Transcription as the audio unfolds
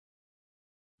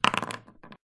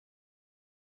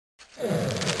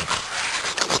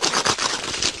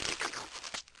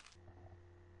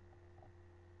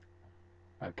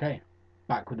Okay,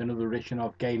 back with another edition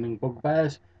of Gaming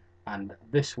Bugbears, and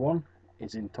this one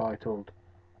is entitled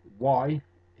Why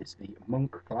is the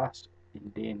Monk class in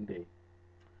D&D?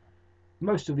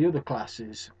 Most of the other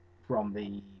classes, from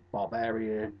the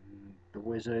Barbarian, the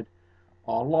Wizard,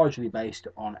 are largely based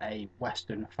on a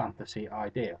Western fantasy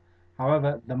idea.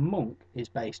 However, the Monk is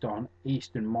based on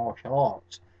Eastern martial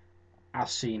arts, as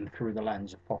seen through the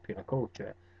lens of popular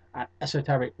culture, and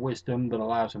esoteric wisdom that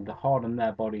allows them to harden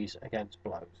their bodies against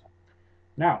blows.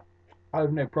 Now, I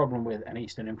have no problem with an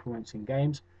Eastern influence in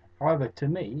games. However, to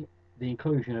me, the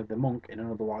inclusion of the monk in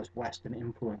an otherwise Western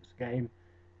influenced game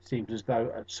seems as though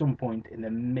at some point in the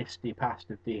misty past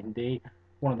of D&D,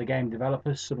 one of the game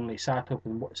developers suddenly sat up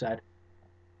and said,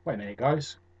 "Wait a minute,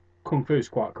 guys, Kung Fu's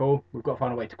quite cool. We've got to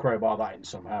find a way to crowbar that in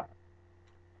somehow."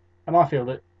 And I feel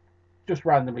that just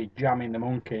randomly jamming the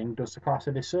monk in does the class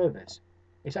a disservice.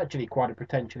 It's actually quite a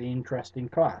potentially interesting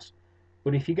class,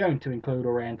 but if you're going to include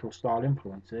Oriental style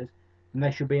influences, then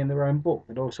they should be in their own book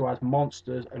that also has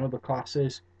monsters and other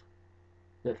classes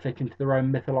that fit into their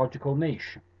own mythological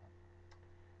niche.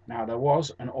 Now, there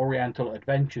was an Oriental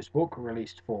Adventures book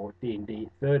released for D&D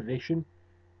 3rd edition,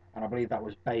 and I believe that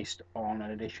was based on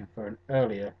an edition for an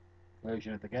earlier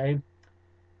version of the game.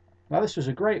 Now, this was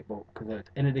a great book that,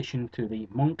 in addition to the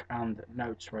monk and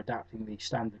notes for adapting the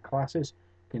standard classes,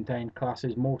 contained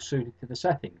classes more suited to the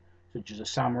setting, such as a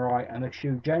samurai and a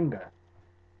shugenga.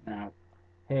 Now,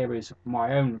 here is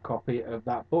my own copy of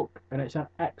that book, and it's an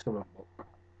excellent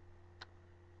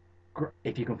book.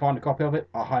 If you can find a copy of it,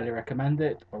 I highly recommend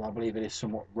it, although I believe it is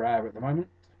somewhat rare at the moment.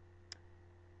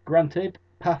 Granted,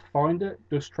 Pathfinder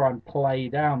does try and play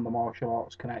down the martial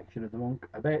arts connection of the monk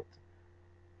a bit,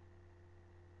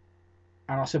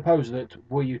 and I suppose that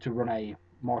were you to run a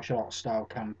martial arts style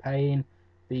campaign,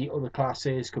 the other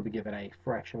classes could be given a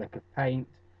fresh lick of paint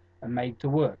and made to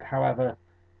work. However,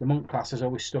 the monk class has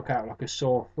always stuck out like a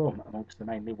sore thumb amongst the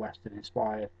mainly Western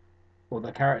inspired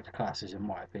other character classes, in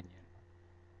my opinion.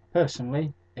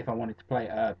 Personally, if I wanted to play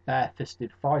a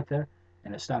bare-fisted fighter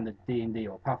in a standard D&D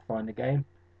or Pathfinder game,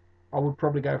 I would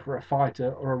probably go for a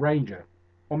fighter or a ranger,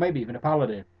 or maybe even a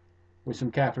paladin, with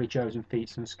some carefully chosen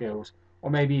feats and skills, or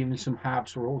maybe even some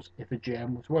halves rules if a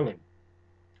GM was willing.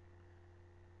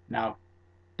 Now,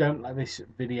 don't let this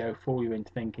video fool you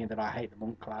into thinking that I hate the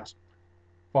monk class.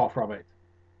 Far from it.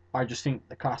 I just think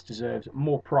the class deserves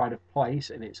more pride of place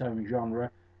in its own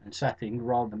genre and setting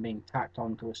rather than being tacked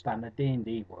onto a standard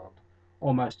D&D world,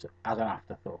 almost as an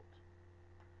afterthought.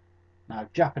 Now,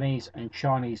 Japanese and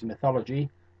Chinese mythology,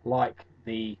 like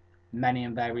the many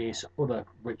and various other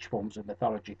rich forms of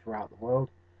mythology throughout the world,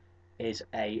 is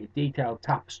a detailed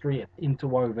tapestry of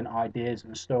interwoven ideas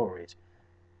and stories.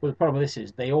 But the problem with this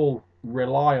is they all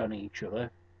rely on each other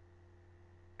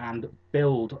and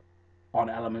build on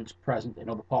elements present in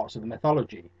other parts of the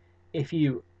mythology. If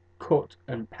you cut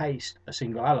and paste a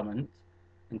single element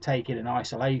and take it in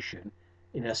isolation,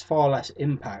 it has far less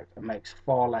impact and makes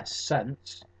far less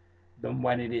sense than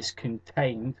when it is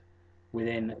contained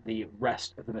within the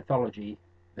rest of the mythology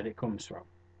that it comes from.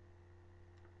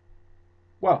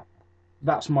 Well,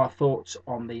 that's my thoughts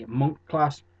on the monk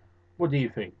class. What do you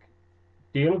think?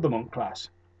 Do you love the monk class?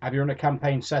 Have you run a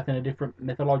campaign set in a different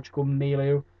mythological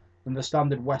milieu than the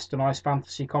standard westernized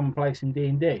fantasy commonplace in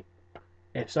D&D?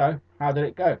 If so, how did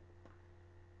it go?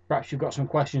 Perhaps you've got some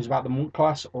questions about the monk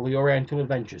class or the Oriental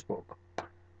Adventures book.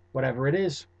 Whatever it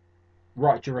is,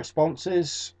 write your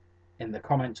responses in the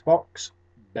comments box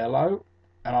below,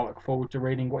 and I look forward to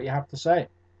reading what you have to say.